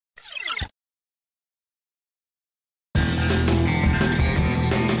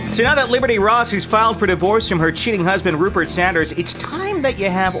So now that Liberty Ross has filed for divorce from her cheating husband Rupert Sanders, it's time that you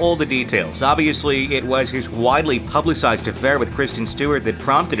have all the details. Obviously, it was his widely publicized affair with Kristen Stewart that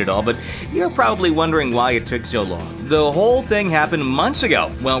prompted it all, but you're probably wondering why it took so long. The whole thing happened months ago.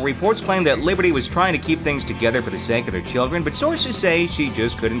 Well, reports claim that Liberty was trying to keep things together for the sake of their children, but sources say she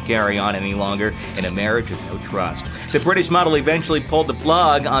just couldn't carry on any longer in a marriage with no trust. The British model eventually pulled the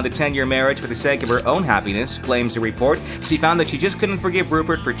plug on the 10-year marriage for the sake of her own happiness, claims the report. She found that she just couldn't forgive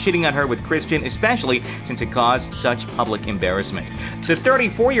Rupert for cheating on her with Kristen, especially since it caused such public embarrassment. The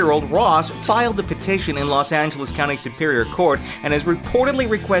 34-year-old Ross filed a petition in Los Angeles County Superior Court and has reportedly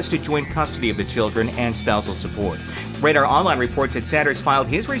requested joint custody of the children and spousal support. Radar Online reports that Sanders filed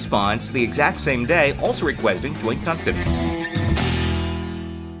his response the exact same day, also requesting joint custody.